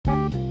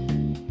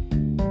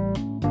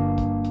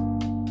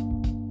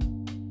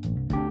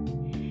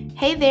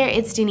Hey there,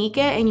 it's Danica,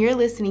 and you're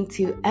listening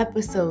to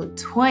episode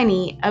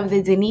 20 of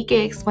the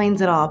Danica Explains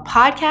It All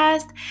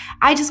podcast.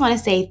 I just want to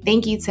say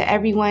thank you to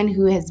everyone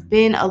who has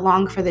been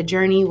along for the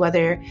journey,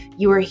 whether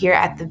you were here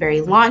at the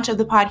very launch of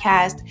the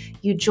podcast,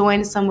 you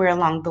joined somewhere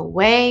along the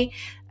way.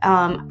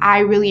 I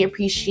really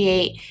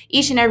appreciate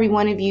each and every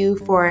one of you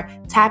for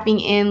tapping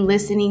in,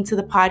 listening to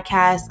the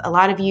podcast. A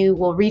lot of you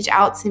will reach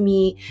out to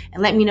me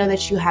and let me know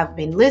that you have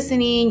been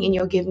listening, and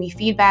you'll give me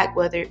feedback,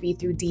 whether it be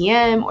through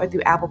DM or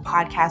through Apple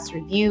Podcast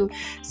review.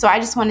 So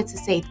I just wanted to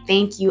say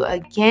thank you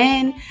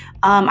again.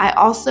 I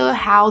also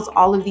house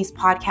all of these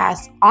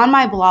podcasts on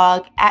my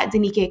blog at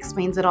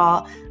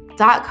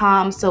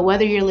DanicaExplainsItAll.com. So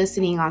whether you're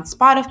listening on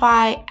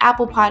Spotify,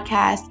 Apple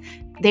Podcasts,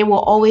 they will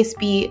always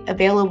be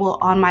available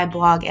on my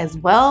blog as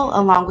well,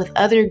 along with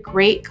other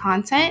great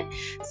content.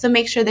 So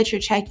make sure that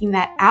you're checking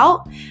that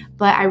out.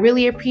 But I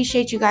really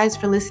appreciate you guys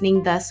for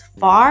listening thus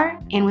far.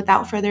 And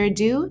without further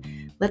ado,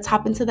 let's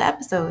hop into the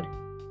episode.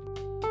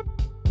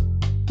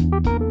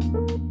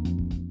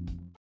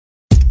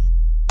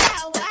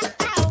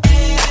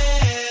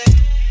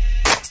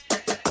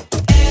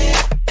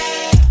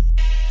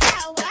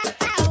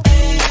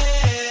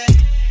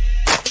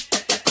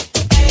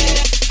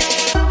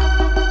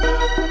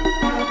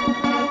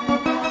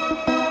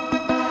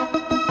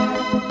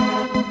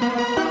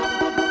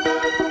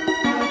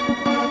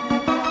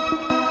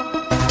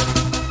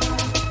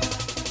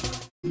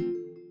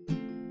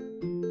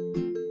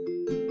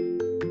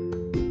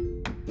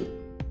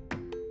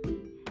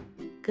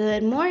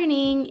 Good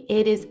morning.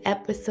 It is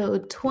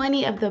episode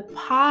 20 of the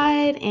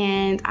pod,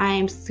 and I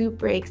am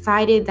super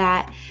excited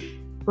that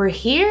we're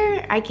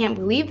here. I can't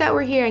believe that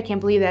we're here. I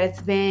can't believe that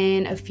it's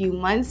been a few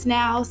months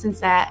now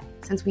since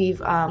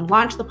we've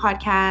launched the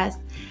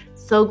podcast.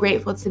 So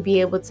grateful to be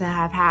able to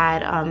have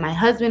had my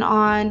husband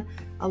on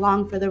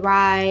along for the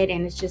ride,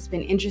 and it's just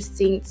been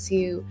interesting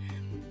to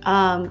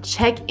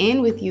check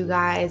in with you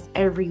guys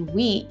every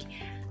week.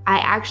 I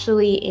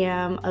actually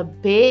am a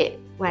bit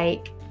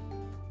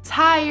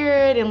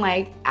tired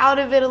and out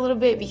of it a little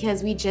bit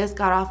because we just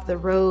got off the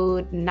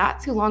road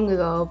not too long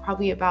ago,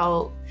 probably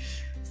about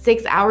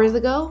 6 hours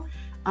ago.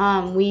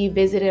 We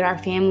visited our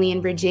family in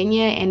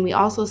Virginia, and we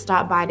also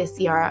stopped by to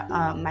see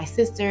my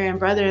sister and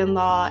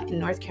brother-in-law in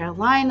North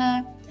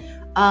Carolina.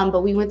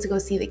 But we went to go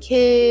see the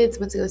kids,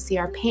 went to go see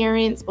our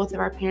parents. Both of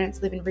our parents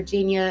live in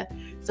Virginia.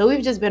 So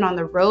we've just been on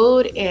the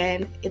road,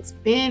 and it's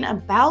been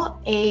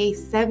about a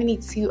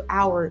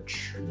 72-hour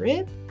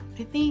trip,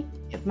 I think,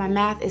 if my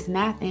math is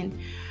mathing.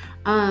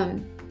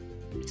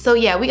 So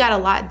yeah, we got a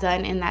lot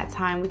done in that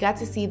time. We got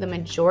to see the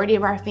majority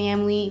of our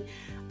family,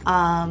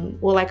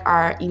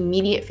 our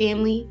immediate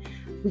family.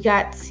 We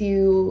got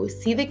to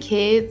see the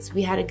kids.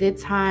 We had a good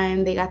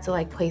time. They got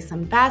to play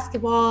some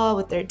basketball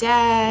with their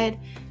dad,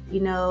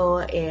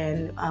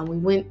 and we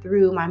went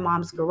through my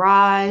mom's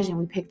garage and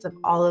we picked up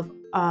all of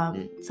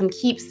some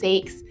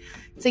keepsakes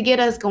to get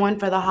us going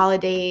for the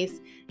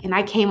holidays. And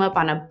I came up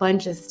on a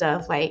bunch of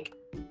stuff like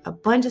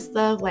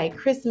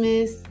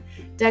Christmas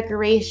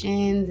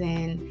decorations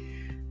and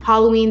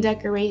Halloween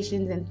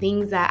decorations and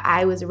things that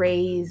I was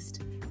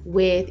raised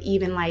with,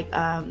 even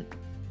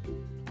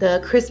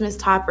the Christmas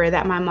topper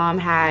that my mom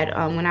had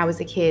when I was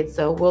a kid.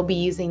 So we'll be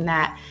using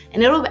that,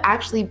 and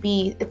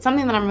it's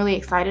something that I'm really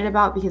excited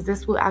about because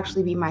this will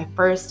actually be my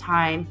first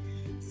time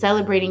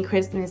celebrating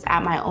Christmas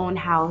at my own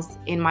house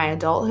in my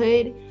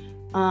adulthood.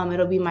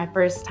 It'll be my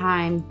first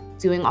time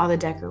doing all the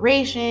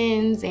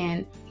decorations,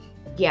 and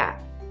yeah,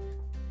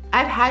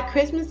 I've had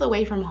Christmas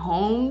away from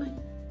home,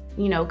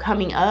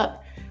 coming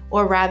up,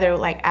 or rather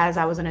as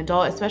I was an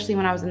adult, especially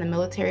when I was in the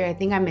military. I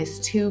think I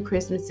missed 2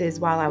 Christmases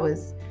while I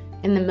was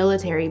in the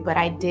military, but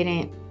I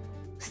didn't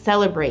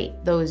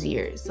celebrate those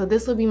years. So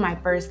this will be my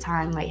first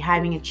time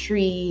having a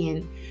tree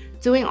and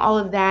doing all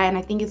of that. And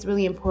I think it's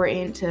really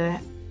important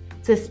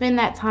to spend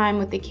that time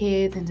with the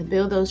kids and to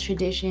build those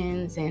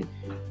traditions, and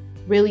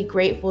really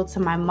grateful to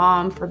my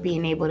mom for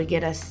being able to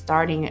get us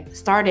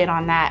started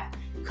on that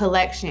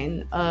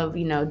collection of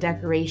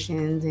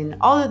decorations and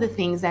all of the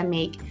things that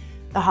make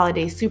the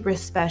holidays super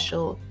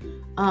special.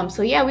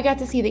 So yeah, we got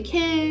to see the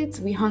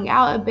kids. We hung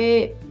out a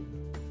bit,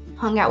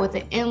 hung out with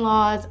the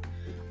in-laws.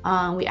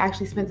 We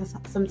actually spent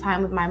some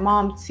time with my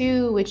mom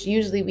too, which we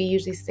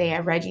usually stay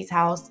at Reggie's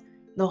house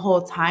the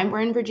whole time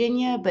we're in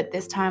Virginia, but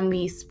this time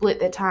we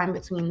split the time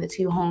between the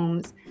 2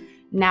 homes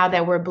now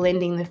that we're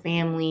blending the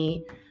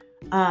family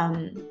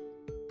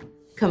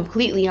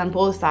completely on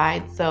both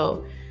sides.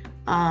 So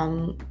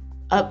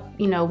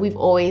we've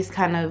always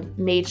kind of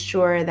made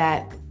sure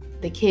that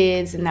the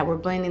kids and that we're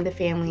blending the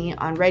family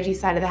on Reggie's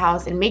side of the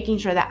house and making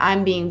sure that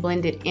I'm being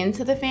blended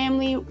into the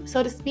family,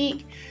 so to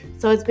speak.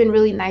 So it's been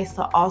really nice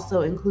to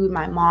also include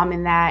my mom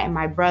in that and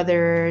my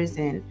brothers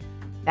and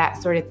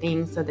that sort of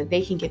thing so that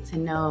they can get to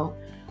know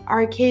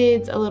our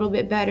kids a little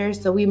bit better.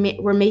 So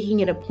we're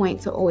making it a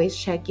point to always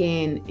check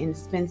in and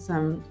spend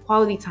some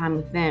quality time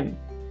with them.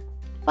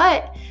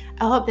 But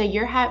I hope that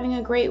you're having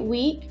a great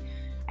week.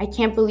 I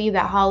can't believe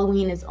that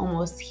Halloween is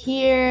almost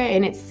here,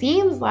 and it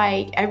seems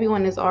like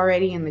everyone is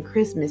already in the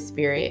Christmas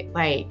spirit.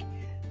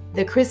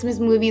 The Christmas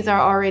movies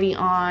are already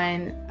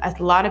on. A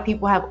lot of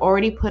people have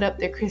already put up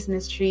their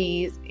Christmas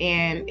trees,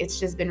 and it's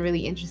just been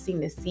really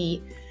interesting to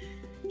see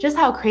just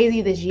how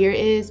crazy this year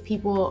is.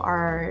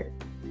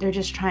 They're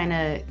just trying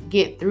to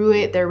get through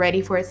it. They're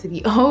ready for it to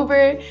be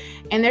over,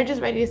 and they're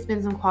just ready to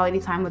spend some quality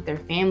time with their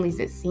families,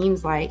 it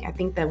seems like. I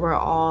think that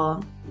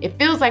it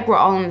feels like we're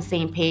all on the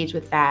same page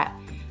with that.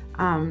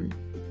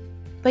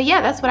 But yeah,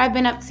 that's what I've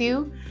been up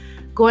to.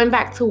 Going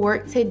back to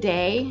work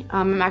today.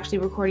 I'm actually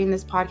recording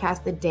this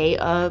podcast the day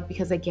of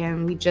because,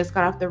 again, we just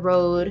got off the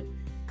road.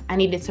 I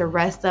needed to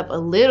rest up a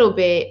little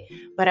bit,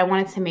 but I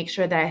wanted to make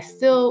sure that I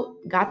still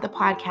got the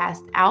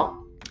podcast out.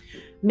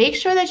 Make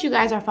sure that you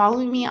guys are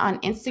following me on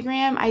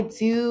Instagram.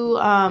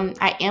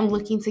 I am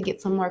looking to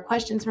get some more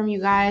questions from you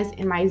guys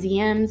in my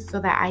DMs so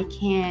that I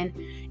can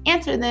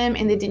answer them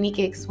in the Danica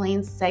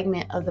Explains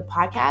segment of the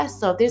podcast.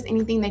 So if there's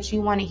anything that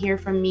you want to hear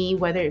from me,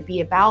 whether it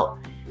be about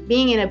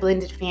being in a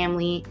blended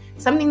family,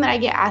 something that I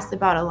get asked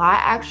about a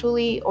lot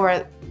actually,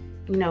 or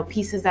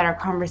pieces that are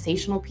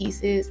conversational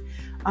pieces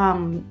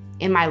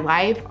in my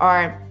life,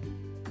 are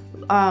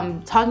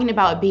talking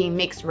about being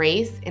mixed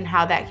race and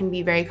how that can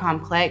be very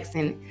complex,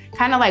 and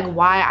kind of like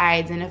why I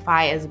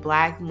identify as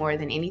Black more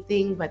than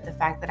anything, but the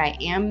fact that I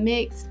am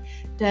mixed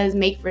does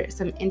make for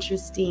some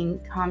interesting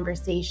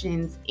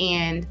conversations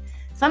and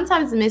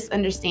sometimes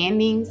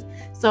misunderstandings.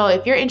 So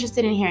if you're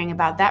interested in hearing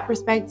about that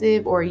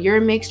perspective, or you're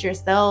mixed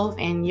yourself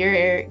and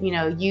you're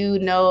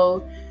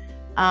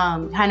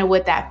kind of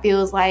what that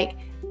feels like,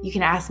 you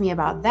can ask me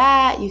about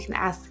that. You can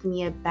ask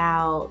me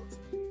about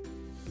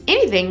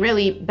anything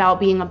really,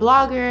 about being a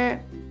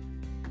blogger,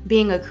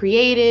 being a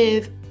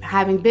creative,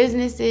 having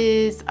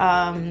businesses,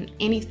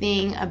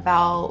 anything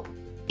about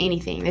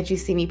anything that you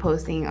see me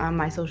posting on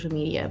my social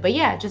media. But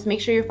yeah, just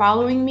make sure you're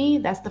following me.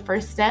 That's the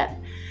first step.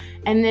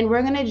 And then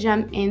we're going to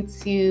jump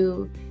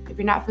into, if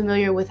you're not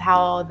familiar with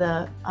how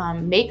the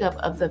makeup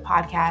of the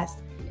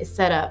podcast is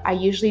set up, I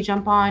usually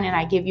jump on and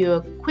I give you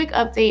a quick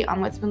update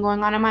on what's been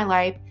going on in my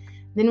life.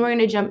 Then we're going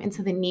to jump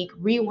into the Nique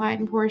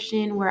Rewind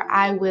portion, where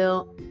I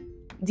will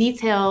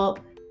detail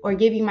or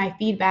give you my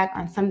feedback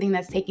on something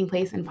that's taking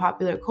place in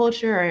popular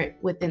culture or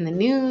within the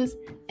news.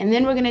 And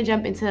then we're going to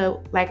jump into,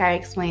 like I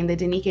explained, the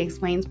Danica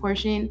Explains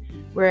portion,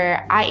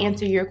 where I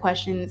answer your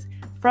questions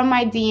from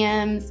my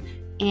DMs,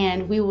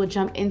 and we will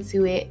jump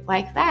into it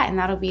like that. And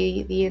that'll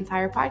be the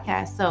entire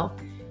podcast. So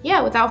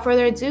yeah, without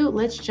further ado,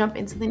 let's jump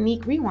into the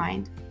Nique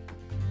Rewind.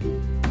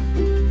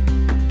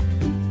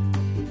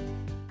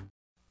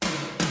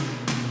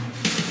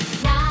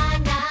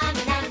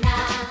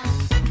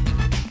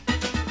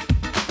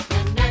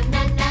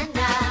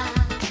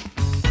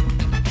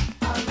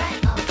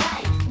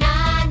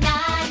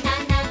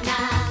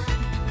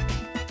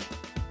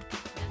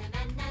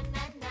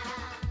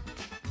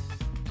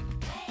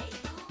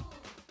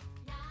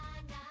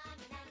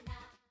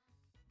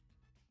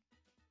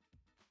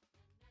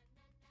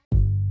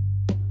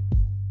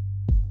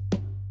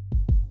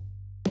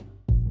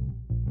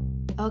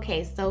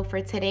 Okay, so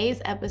for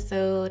today's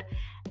episode,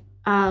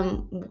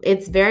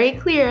 it's very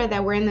clear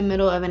that we're in the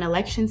middle of an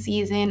election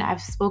season.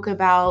 I've spoke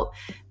about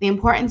the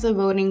importance of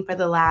voting for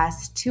the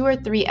last 2 or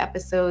 3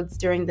 episodes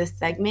during this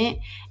segment,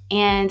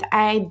 and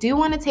I do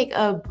want to take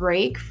a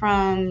break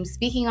from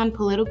speaking on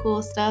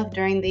political stuff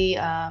during the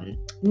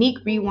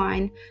Nique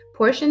Rewind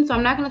portion, so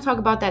I'm not going to talk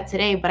about that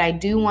today, but I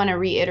do want to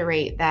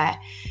reiterate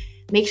that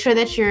make sure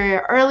that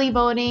you're early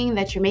voting,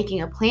 that you're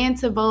making a plan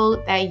to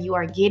vote, that you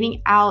are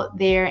getting out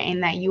there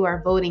and that you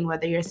are voting,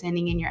 whether you're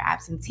sending in your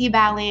absentee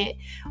ballot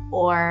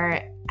or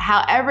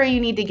however you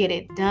need to get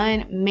it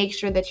done. Make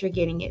sure that you're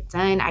getting it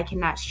done. I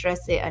cannot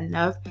stress it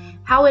enough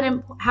how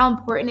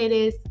important it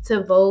is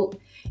to vote,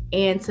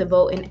 and to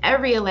vote in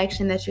every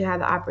election that you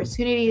have the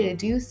opportunity to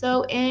do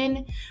so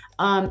in.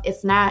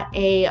 It's not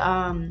a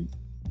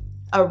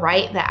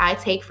right that I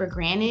take for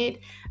granted.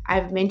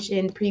 I've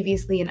mentioned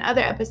previously in other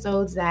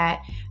episodes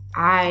that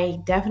I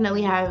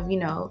definitely have,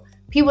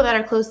 people that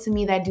are close to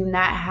me that do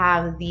not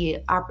have the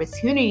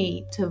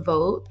opportunity to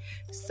vote.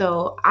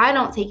 So I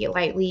don't take it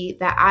lightly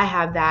that I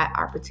have that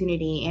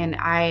opportunity, and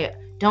I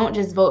don't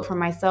just vote for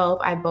myself.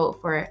 I vote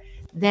for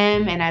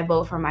them, and I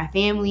vote for my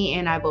family,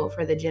 and I vote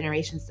for the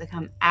generations to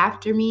come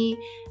after me.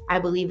 I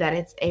believe that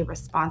it's a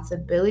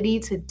responsibility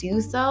to do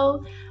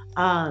so,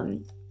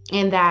 and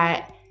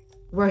that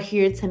we're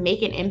here to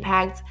make an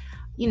impact,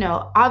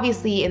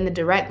 obviously in the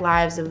direct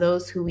lives of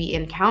those who we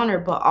encounter,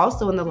 but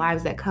also in the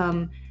lives that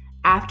come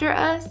after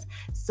us.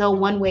 So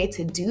one way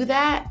to do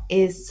that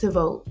is to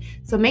vote.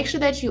 So make sure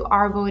that you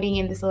are voting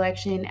in this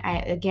election.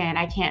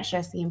 I can't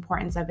stress the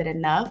importance of it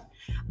enough,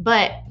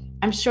 but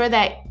I'm sure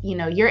that,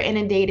 you're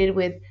inundated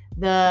with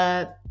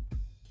the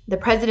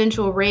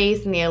presidential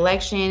race and the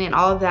election and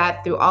all of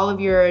that through all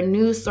of your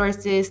news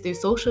sources, through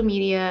social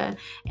media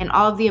and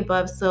all of the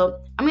above. So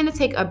I'm going to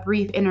take a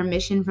brief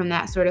intermission from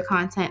that sort of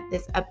content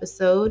this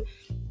episode.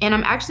 And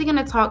I'm actually going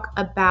to talk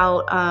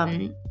about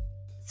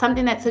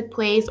something that took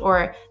place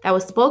or that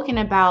was spoken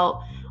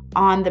about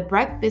on The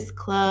Breakfast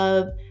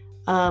Club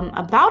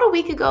about a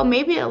week ago,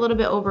 maybe a little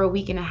bit over a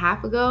week and a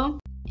half ago.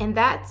 And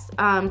that's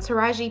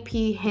Taraji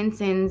P.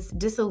 Henson's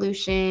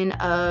dissolution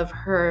of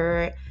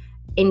her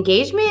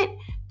engagement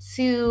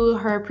to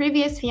her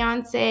previous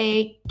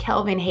fiance,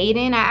 Kelvin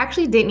Hayden. I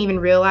actually didn't even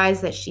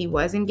realize that she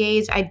was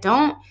engaged.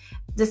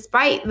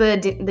 Despite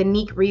the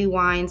Neek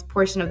Rewinds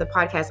portion of the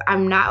podcast,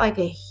 I'm not like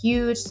a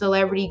huge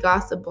celebrity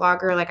gossip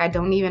blogger. Like, I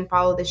don't even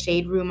follow the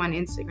Shade Room on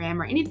Instagram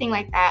or anything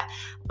like that.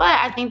 But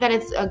I think that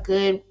it's a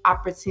good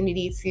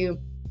opportunity to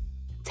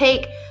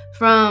take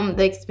from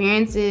the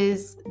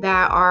experiences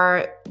that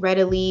are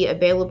readily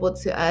available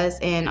to us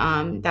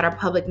and that are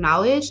public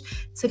knowledge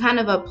to kind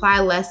of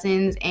apply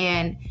lessons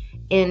and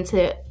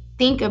to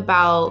think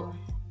about,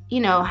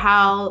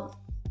 how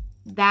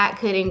that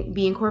could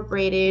be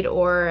incorporated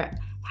or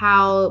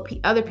how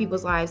other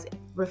people's lives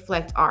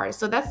reflect ours.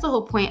 So that's the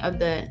whole point of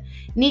the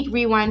Neek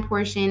Rewind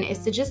portion, is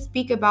to just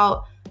speak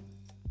about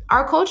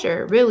our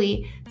culture,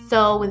 really.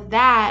 So with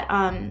that,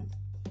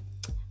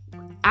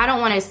 I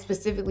don't want to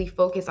specifically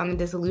focus on the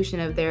dissolution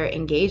of their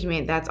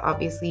engagement. That's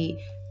obviously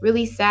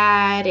really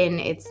sad, and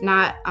it's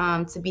not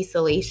to be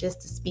salacious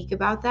to speak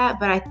about that.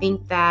 But I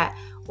think that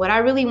what I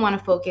really want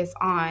to focus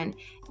on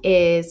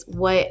is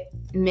what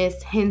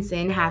Miss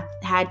Henson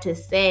had to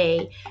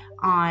say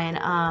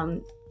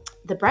on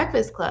The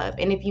Breakfast Club.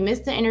 And if you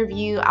missed the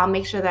interview, I'll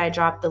make sure that I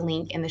drop the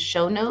link in the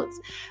show notes.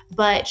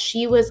 But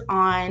she was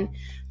on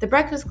The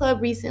Breakfast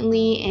Club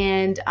recently,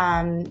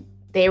 and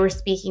they were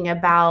speaking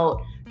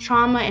about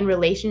trauma in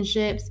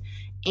relationships,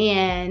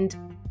 and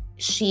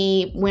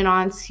she went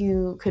on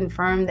to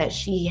confirm that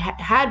she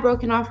had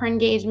broken off her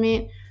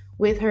engagement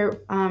with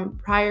her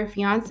prior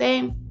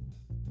fiance,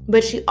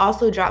 but she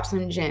also dropped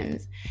some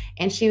gems,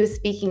 and she was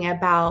speaking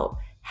about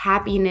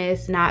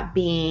happiness not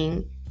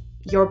being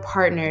your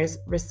partner's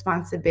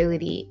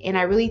responsibility. And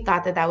I really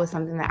thought that was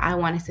something that I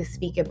wanted to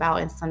speak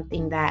about and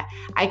something that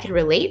I could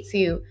relate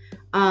to.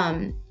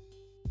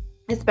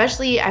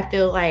 Especially, I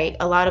feel like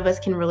a lot of us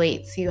can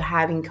relate to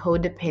having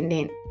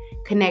codependent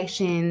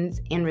connections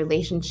and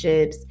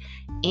relationships,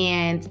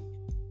 and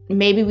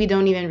maybe we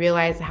don't even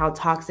realize how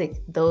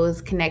toxic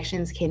those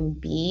connections can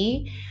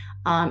be,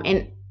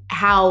 and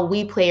how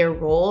we play a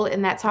role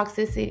in that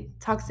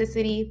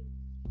toxicity.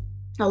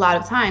 A lot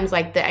of times,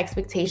 like the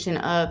expectation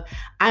of,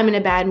 I'm in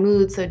a bad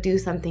mood, so do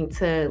something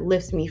to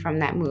lift me from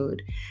that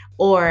mood,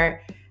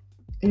 or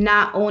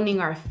not owning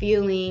our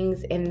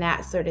feelings and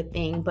that sort of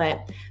thing.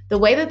 But the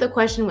way that the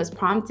question was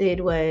prompted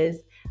was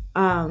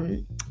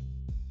Charlamagne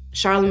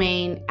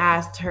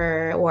asked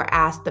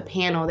the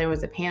panel, there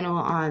was a panel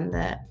on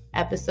the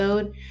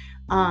episode,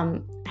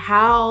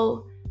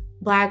 how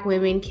Black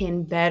women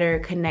can better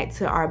connect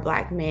to our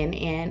Black men.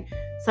 And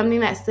something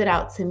that stood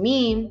out to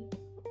me,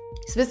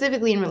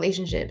 specifically in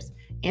relationships,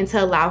 and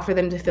to allow for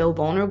them to feel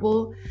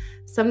vulnerable,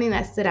 something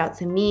that stood out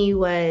to me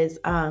was,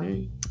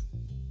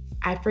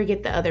 I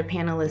forget the other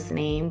panelist's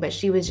name, but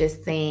she was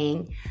just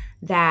saying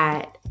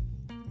that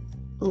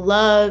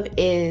love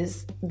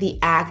is the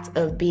act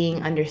of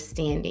being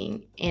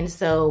understanding. And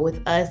so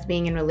with us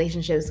being in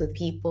relationships with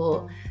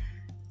people,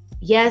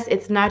 yes,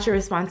 it's not your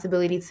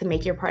responsibility to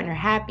make your partner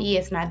happy.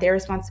 It's not their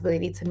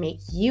responsibility to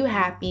make you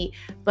happy.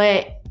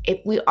 But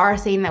if we are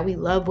saying that we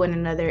love one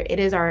another, it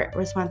is our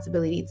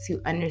responsibility to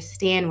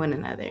understand one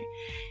another.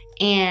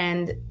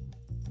 And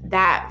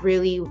that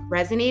really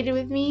resonated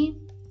with me.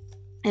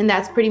 And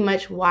that's pretty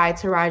much why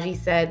Taraji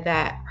said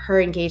that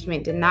her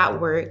engagement did not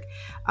work,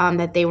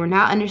 that they were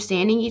not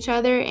understanding each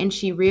other. And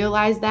she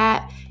realized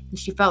that, and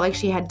she felt like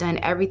she had done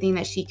everything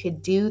that she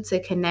could do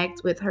to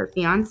connect with her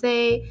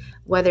fiance,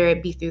 whether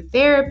it be through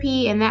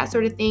therapy and that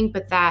sort of thing,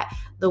 but that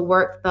the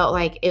work felt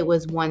like it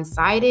was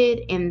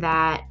one-sided, and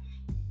that,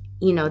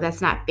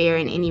 that's not fair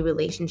in any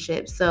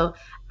relationship. So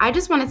I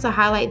just wanted to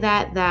highlight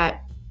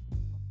that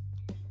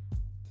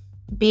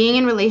being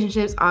in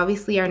relationships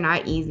obviously are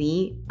not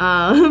easy.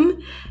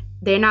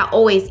 They're not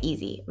always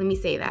easy. Let me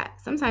say that.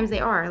 Sometimes they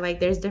are. Like,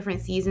 there's different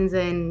seasons,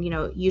 and,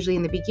 usually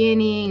in the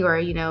beginning, or,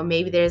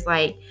 maybe there's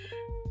like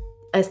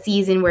a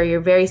season where you're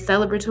very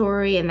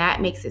celebratory and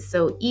that makes it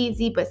so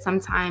easy, but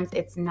sometimes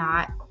it's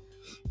not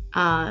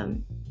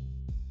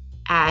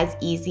as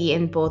easy,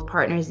 and both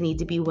partners need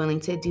to be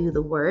willing to do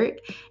the work.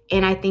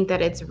 And I think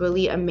that it's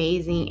really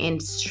amazing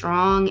and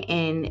strong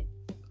and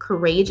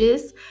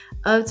courageous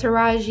of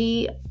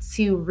Taraji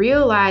to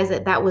realize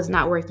that was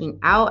not working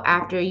out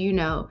after,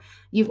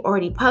 you've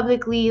already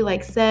publicly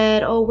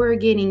said, oh, we're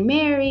getting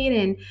married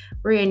and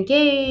we're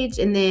engaged.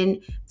 And then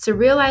to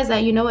realize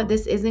that,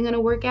 this isn't going to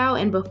work out.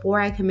 And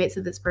before I commit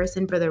to this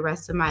person for the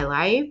rest of my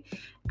life,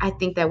 I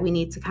think that we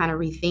need to kind of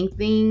rethink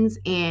things,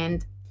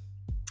 and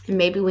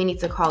maybe we need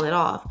to call it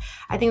off.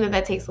 I think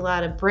that takes a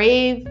lot of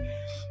brave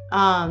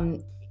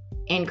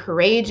and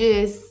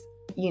courageous,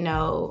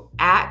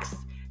 acts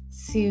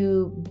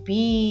to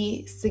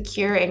be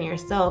secure in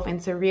yourself, and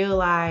to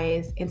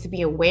realize and to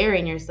be aware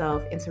in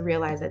yourself, and to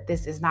realize that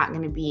this is not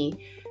going to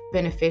be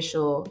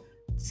beneficial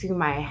to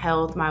my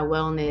health, my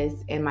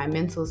wellness, and my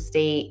mental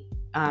state,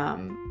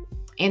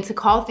 and to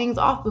call things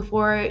off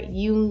before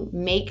you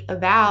make a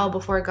vow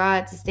before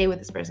God to stay with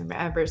this person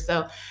forever.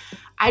 So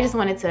I just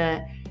wanted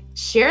to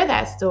share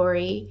that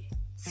story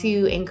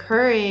to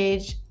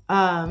encourage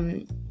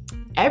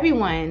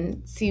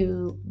everyone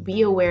to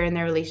be aware in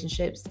their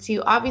relationships, to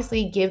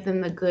obviously give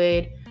them the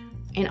good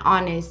and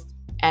honest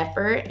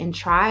effort and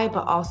try,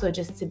 but also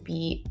just to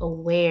be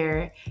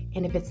aware.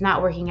 And if it's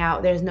not working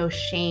out, there's no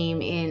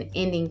shame in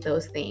ending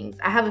those things.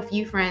 I have a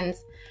few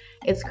friends,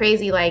 it's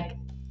crazy, like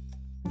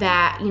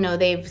that,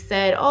 they've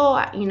said, oh,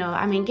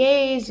 I'm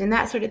engaged and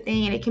that sort of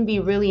thing. And it can be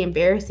really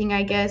embarrassing,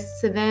 I guess,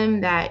 to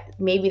them that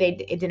maybe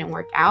it didn't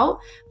work out.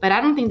 But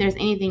I don't think there's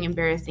anything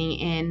embarrassing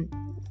in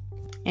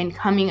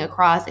coming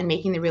across and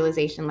making the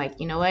realization, like,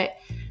 you know what,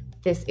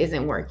 this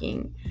isn't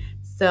working.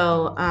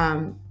 So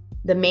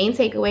the main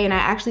takeaway, and I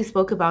actually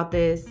spoke about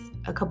this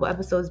a couple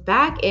episodes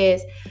back,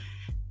 is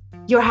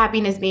your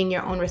happiness being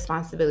your own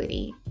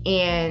responsibility.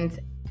 And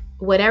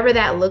whatever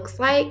that looks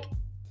like,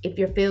 if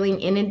you're feeling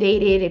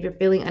inundated, if you're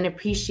feeling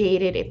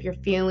unappreciated, if you're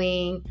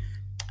feeling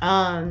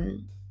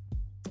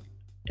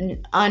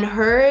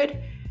unheard,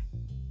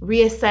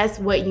 reassess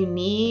what you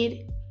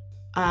need.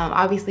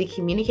 Obviously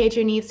communicate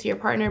your needs to your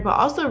partner, but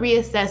also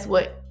reassess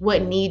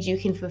what needs you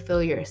can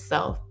fulfill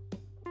yourself.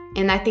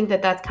 And I think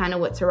that's kind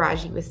of what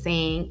Taraji was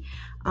saying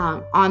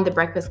on the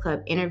Breakfast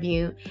Club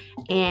interview.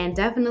 And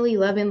definitely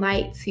love and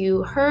light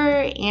to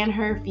her and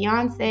her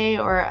fiance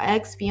or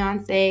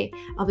ex-fiance.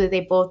 I hope that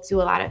they both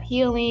do a lot of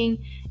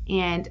healing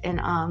and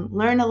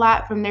learn a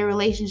lot from their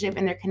relationship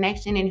and their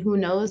connection. And who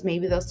knows,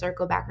 maybe they'll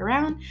circle back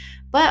around.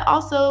 But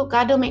also,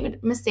 God don't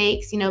make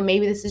mistakes.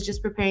 Maybe this is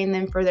just preparing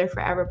them for their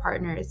forever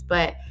partners.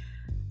 But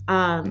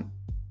I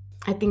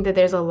think that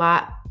there's a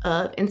lot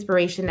of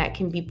inspiration that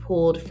can be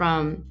pulled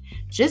from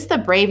just the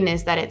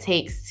braveness that it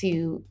takes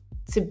to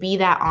be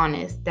that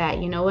honest, that,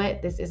 you know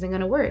what, this isn't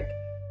going to work,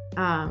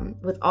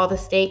 with all the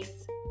stakes,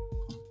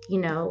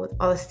 with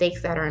all the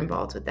stakes that are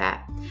involved with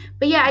that.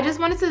 But yeah, I just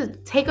wanted to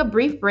take a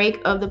brief break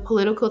of the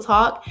political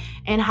talk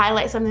and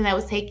highlight something that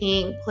was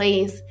taking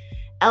place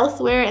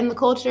elsewhere in the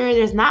culture.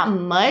 There's not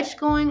much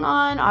going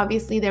on.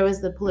 Obviously, there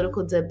was the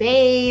political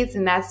debates,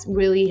 and that's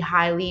really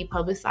highly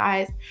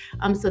publicized.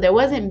 So there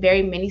wasn't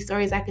very many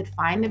stories I could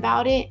find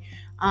about it.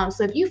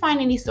 So if you find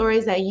any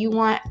stories that you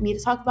want me to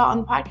talk about on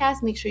the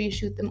podcast, make sure you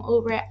shoot them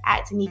over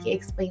at Danica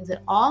Explains It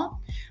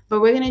All.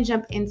 But we're going to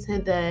jump into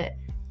the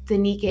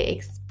Danica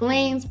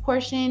Explains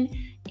portion.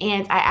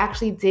 And I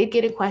actually did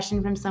get a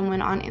question from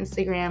someone on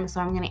Instagram, so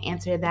I'm going to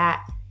answer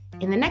that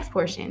in the next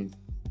portion.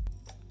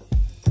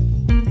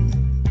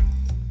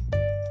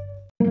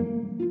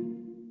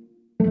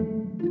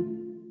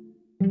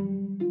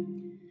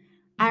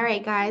 All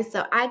right, guys.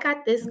 So I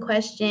got this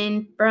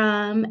question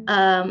from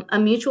a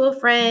mutual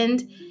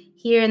friend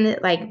here in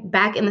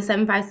back in the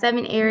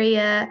 757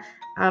 area.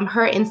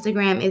 Her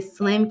Instagram is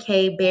Slim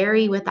K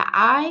Berry with an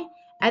I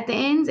at the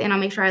end, and I'll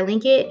make sure I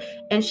link it.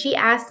 And she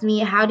asked me,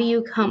 how do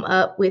you come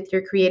up with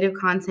your creative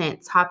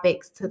content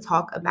topics to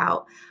talk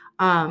about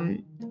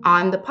on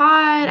the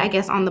pod, I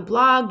guess on the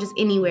blog, just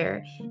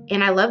anywhere?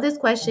 And I love this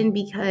question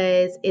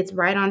because it's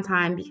right on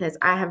time, because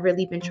I have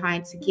really been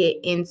trying to get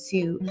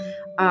into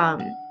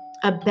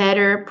a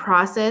better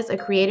process, a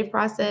creative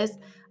process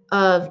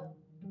of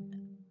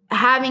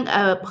having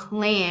a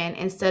plan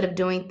instead of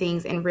doing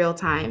things in real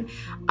time.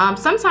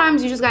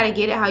 Sometimes you just got to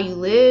get it how you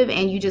live,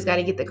 and you just got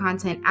to get the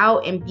content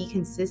out and be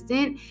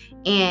consistent.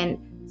 And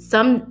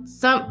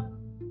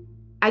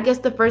I guess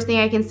the first thing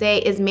I can say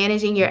is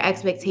managing your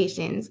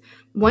expectations.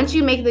 Once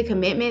you make the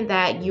commitment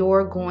that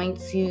you're going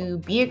to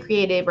be a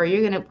creative, or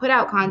you're going to put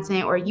out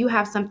content, or you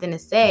have something to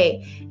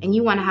say and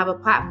you want to have a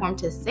platform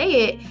to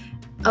say it,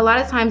 a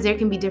lot of times there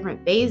can be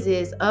different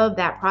phases of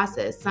that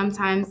process.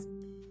 Sometimes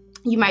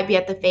you might be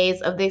at the phase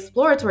of the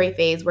exploratory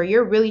phase, where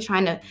you're really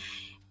trying to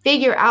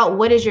figure out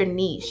what is your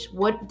niche.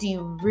 What do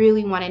you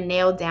really want to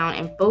nail down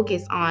and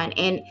focus on?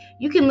 And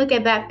you can look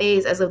at that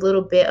phase as a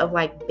little bit of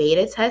like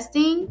beta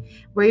testing,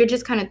 where you're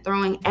just kind of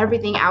throwing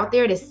everything out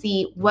there to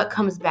see what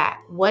comes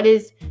back. What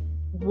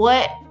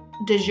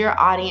does your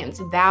audience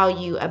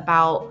value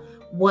about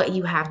what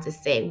you have to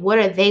say? What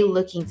are they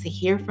looking to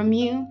hear from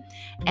you?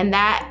 And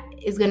that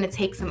is going to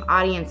take some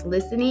audience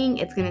listening.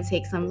 It's going to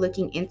take some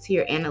looking into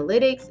your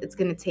analytics. It's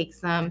going to take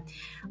some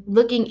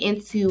looking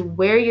into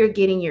where you're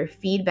getting your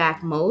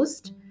feedback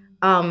most.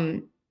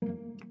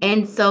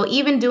 And so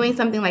even doing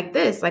something like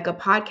this, like a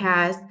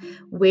podcast,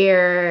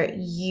 where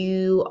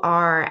you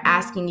are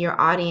asking your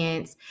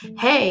audience,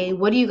 hey,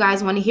 what do you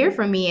guys want to hear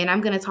from me? And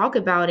I'm going to talk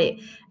about it.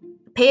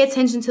 Pay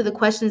attention to the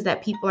questions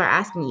that people are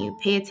asking you.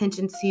 Pay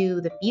attention to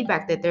the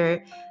feedback that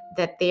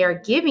they are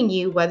giving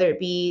you, whether it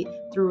be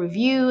through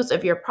reviews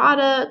of your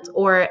product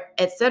or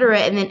etc.,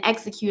 and then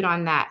execute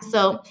on that.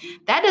 So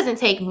that doesn't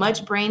take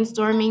much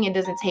brainstorming. It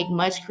doesn't take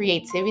much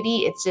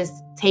creativity. It's just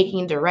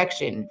taking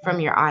direction from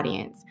your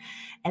audience.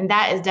 And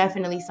that is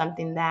definitely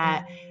something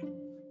that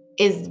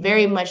is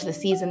very much the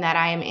season that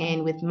I am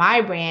in with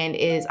my brand.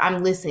 Is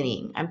I'm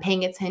listening, I'm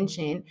paying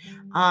attention,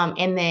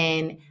 and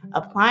then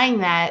applying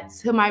that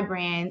to my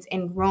brand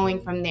and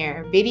growing from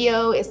there.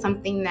 Video is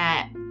something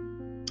that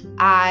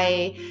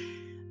I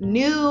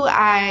knew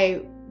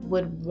I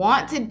would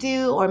want to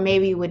do or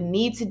maybe would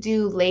need to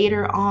do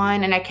later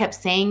on. And I kept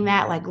saying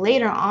that, like,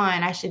 later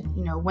on, I should,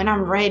 when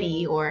I'm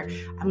ready, or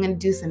I'm going to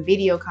do some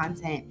video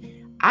content.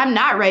 I'm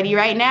not ready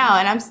right now,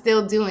 and I'm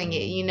still doing it,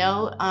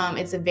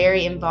 It's a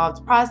very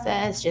involved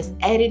process, just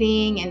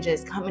editing and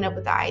just coming up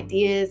with the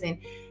ideas, and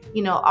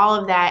all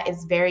of that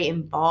is very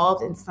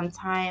involved. And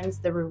sometimes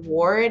the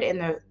reward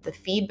and the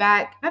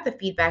feedback, not the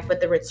feedback,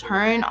 but the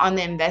return on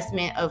the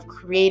investment of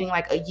creating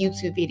like a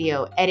YouTube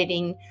video,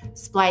 editing,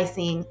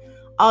 splicing,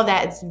 all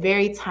that, it's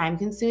very time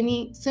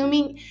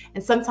consuming.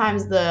 And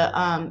sometimes the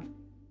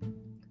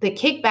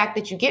kickback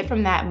that you get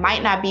from that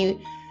might not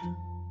be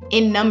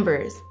in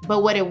numbers,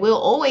 but what it will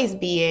always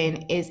be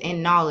in is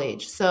in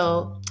knowledge.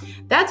 So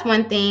that's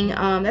one thing.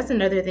 That's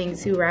another thing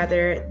too,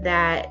 rather,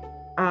 that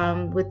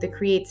with the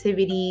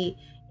creativity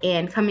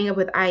and coming up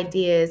with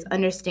ideas,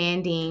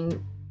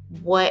 understanding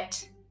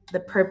what the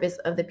purpose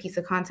of the piece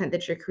of content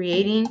that you're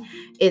creating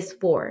is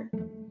for.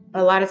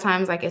 A lot of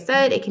times, like I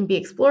said, it can be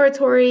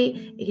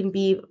exploratory. It can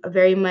be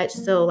very much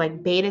so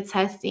like beta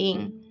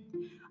testing,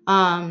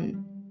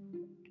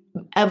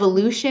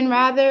 evolution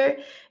rather.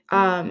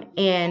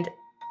 And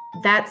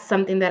that's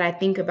something that I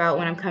think about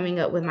when I'm coming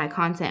up with my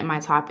content and my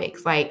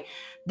topics. Like,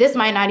 this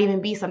might not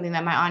even be something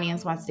that my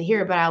audience wants to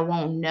hear, but I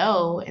won't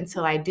know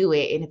until I do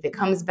it. And if it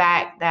comes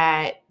back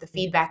that the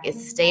feedback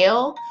is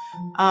stale,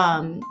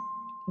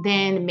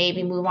 then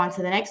maybe move on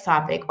to the next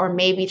topic, or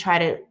maybe try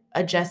to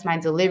adjust my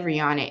delivery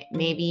on it.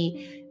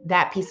 Maybe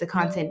that piece of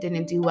content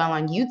didn't do well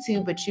on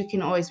YouTube, but you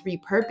can always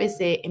repurpose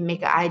it and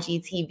make an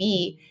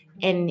IGTV,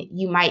 and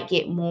you might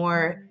get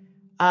more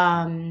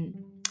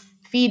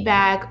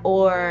feedback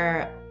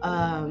or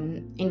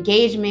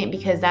engagement,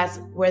 because that's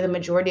where the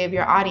majority of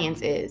your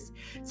audience is.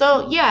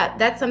 So yeah,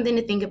 that's something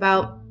to think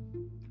about.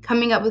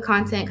 Coming up with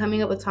content,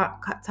 coming up with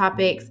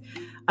topics,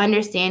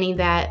 understanding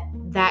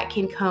that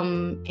can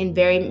come in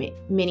very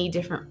many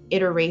different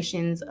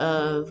iterations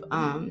of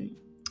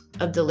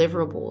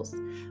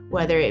deliverables,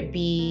 whether it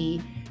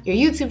be your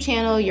YouTube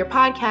channel, your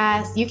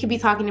podcast. You could be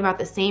talking about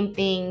the same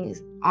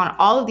things on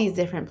all of these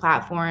different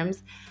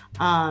platforms,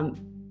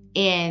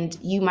 and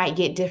you might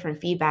get different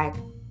feedback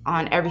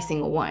on every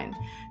single one.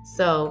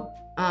 So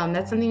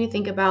that's something to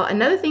think about.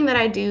 Another thing that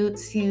I do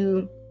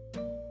to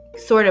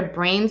sort of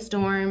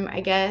brainstorm, I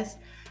guess,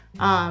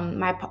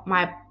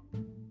 my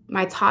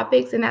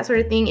topics and that sort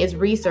of thing is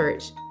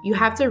research. You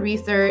have to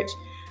research,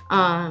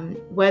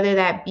 whether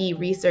that be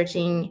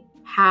researching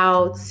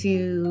how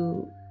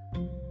to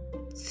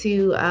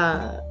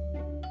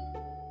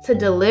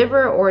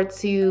deliver or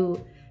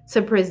to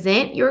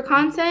present your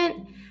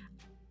content.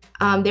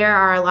 There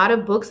are a lot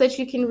of books that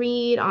you can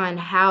read on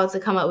how to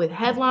come up with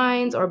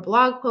headlines or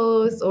blog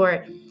posts,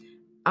 or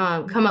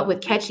come up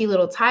with catchy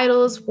little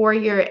titles for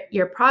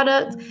your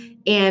product.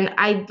 And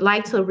I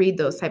like to read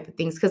those type of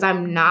things because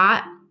I'm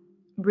not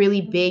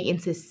really big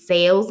into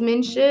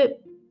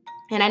salesmanship.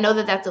 And I know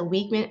that that's a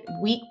weak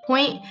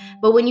point,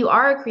 but when you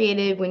are a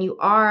creative, when you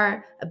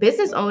are a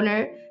business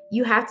owner,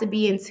 you have to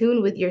be in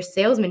tune with your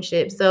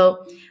salesmanship.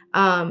 So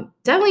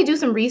definitely do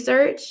some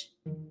research,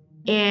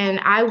 and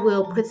I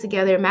will put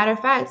together, matter of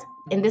fact,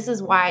 and this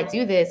is why I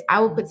do this, I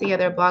will put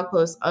together a blog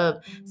post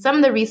of some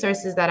of the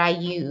resources that I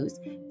use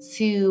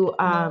to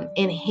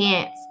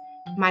enhance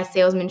my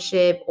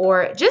salesmanship,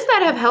 or just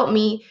that have helped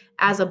me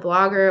as a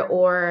blogger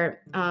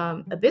or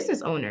a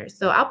business owner.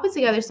 So I'll put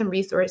together some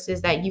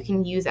resources that you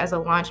can use as a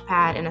launch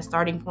pad and a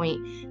starting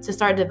point to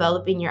start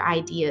developing your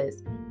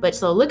ideas. But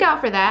so look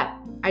out for that.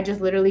 I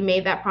just literally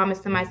made that promise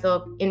to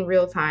myself in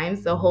real time,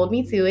 so hold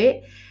me to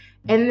it.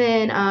 And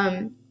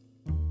then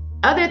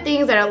other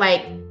things that are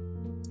like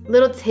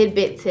little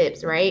tidbit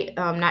tips, right?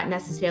 Not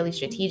necessarily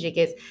strategic,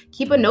 is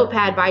keep a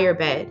notepad by your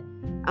bed.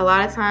 A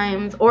lot of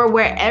times, or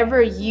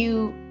wherever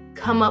you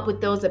come up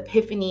with those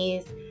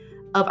epiphanies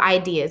of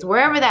ideas,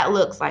 wherever that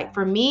looks like.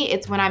 For me,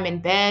 it's when I'm in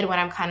bed, when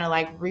I'm kind of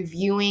like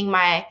reviewing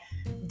my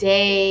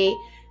day,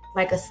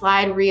 like a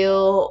slide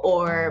reel,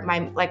 or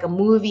like a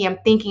movie. I'm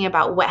thinking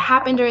about what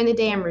happened during the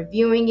day. I'm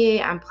reviewing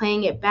it. I'm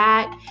playing it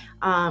back.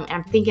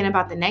 I'm thinking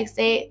about the next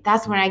day.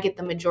 That's when I get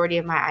the majority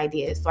of my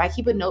ideas. So I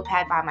keep a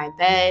notepad by my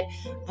bed,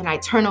 and I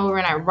turn over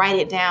and I write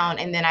it down.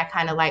 And then I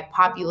kind of like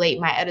populate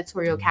my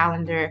editorial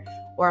calendar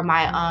or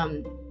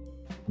my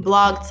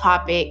blog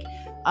topic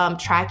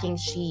tracking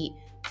sheet,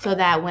 so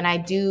that when I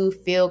do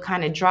feel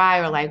kind of dry,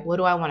 or like, what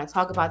do I want to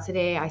talk about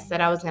today? I said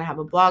I was going to have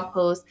a blog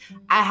post.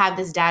 I have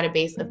this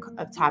database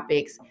of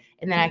topics,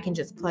 and then I can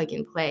just plug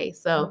and play.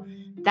 So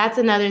that's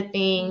another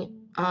thing.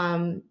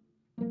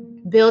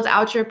 Build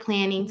out your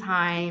planning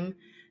time.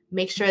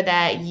 Make sure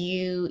that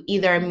you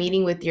either are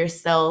meeting with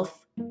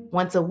yourself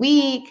once a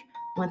week,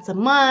 once a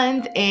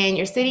month, and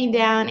you're sitting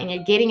down and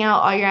you're getting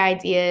out all your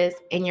ideas,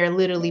 and you're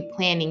literally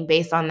planning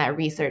based on that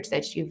research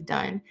that you've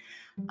done.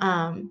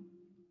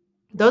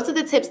 Those are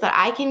the tips that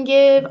I can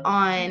give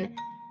on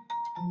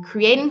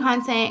creating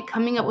content,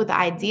 coming up with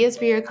ideas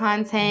for your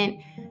content.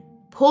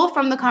 Pull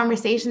from the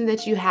conversations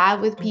that you have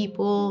with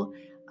people.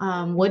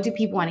 What do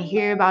people want to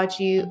hear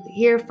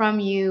from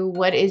you?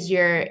 What is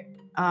your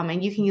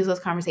and you can use those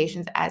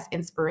conversations as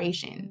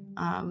inspiration.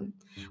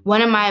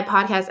 One of my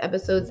podcast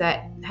episodes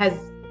that has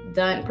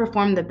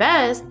performed the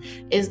best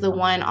is the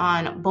one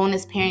on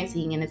bonus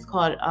parenting, and it's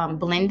called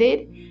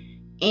Blended.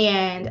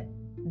 And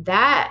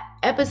that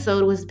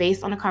episode was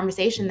based on a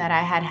conversation that I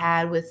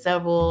had with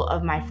several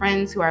of my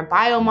friends who are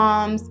bio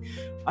moms,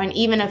 and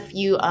even a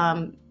few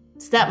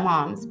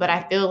stepmoms. But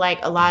I feel like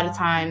a lot of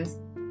times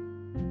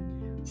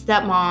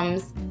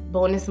stepmoms,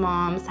 bonus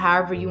moms,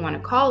 however you want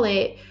to call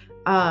it,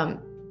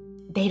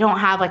 they don't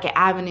have like an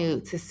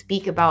avenue to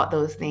speak about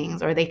those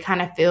things, or they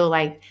kind of feel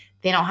like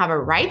they don't have a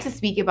right to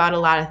speak about a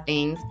lot of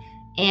things.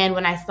 And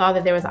when I saw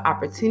that there was an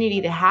opportunity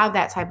to have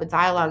that type of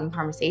dialogue and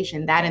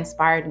conversation, that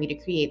inspired me to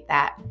create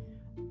that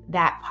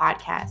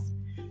podcast.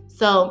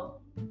 So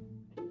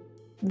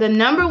the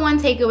number one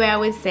takeaway I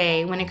would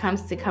say when it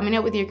comes to coming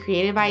up with your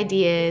creative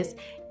ideas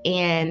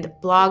and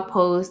blog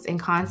posts and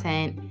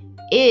content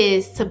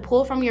is to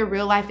pull from your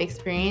real life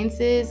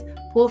experiences,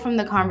 pull from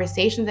the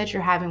conversations that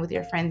you're having with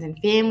your friends and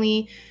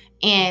family,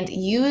 and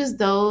use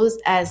those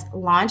as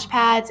launch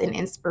pads and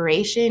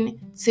inspiration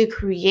to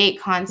create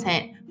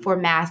content for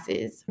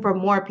masses, for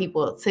more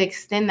people, to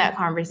extend that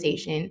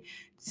conversation,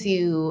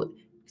 to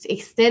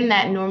extend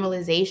that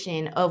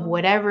normalization of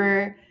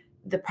whatever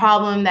the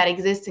problem that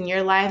exists in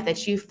your life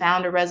that you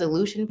found a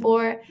resolution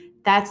for.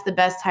 That's the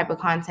best type of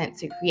content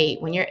to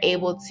create. When you're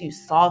able to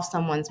solve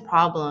someone's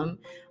problem,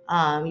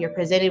 you're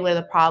presented with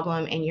a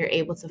problem and you're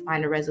able to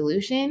find a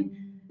resolution,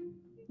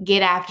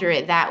 get after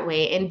it that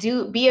way and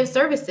be of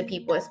service to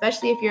people,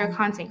 especially if you're a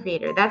content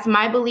creator. That's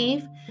my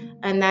belief,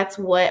 and that's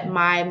what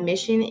my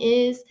mission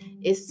is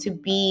to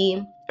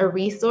be a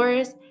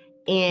resource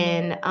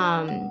and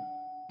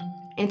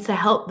to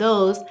help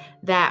those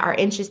that are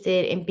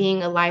interested in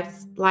being a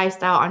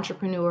lifestyle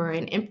entrepreneur,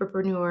 an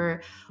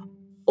infopreneur,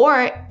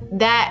 or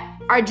that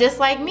are just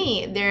like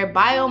me. They're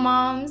bio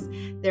moms,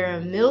 they're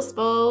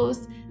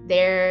milspos,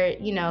 they're,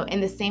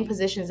 in the same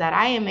positions that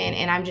I am in,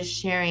 and I'm just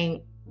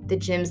sharing the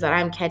gems that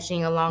I'm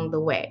catching along the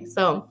way.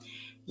 So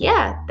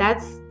yeah,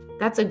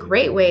 that's a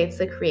great way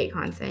to create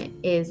content,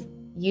 is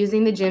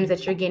using the gems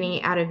that you're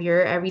getting out of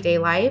your everyday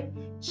life,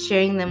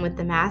 sharing them with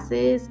the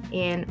masses,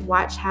 and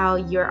watch how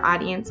your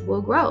audience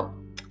will grow.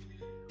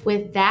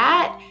 With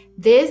that,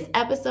 this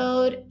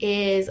episode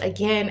is,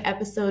 again,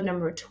 episode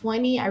number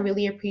 20. I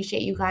really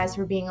appreciate you guys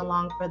for being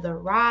along for the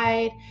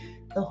ride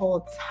the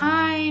whole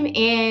time,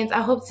 and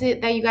I hope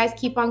that you guys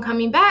keep on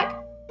coming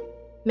back.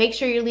 Make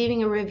sure you're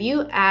leaving a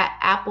review at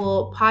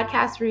Apple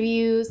Podcast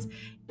Reviews,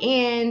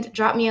 and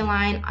drop me a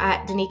line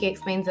at Danica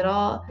Explains It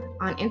All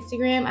on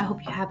Instagram. I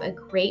hope you have a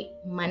great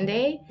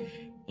Monday,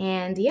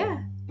 and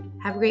yeah,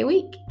 have a great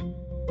week.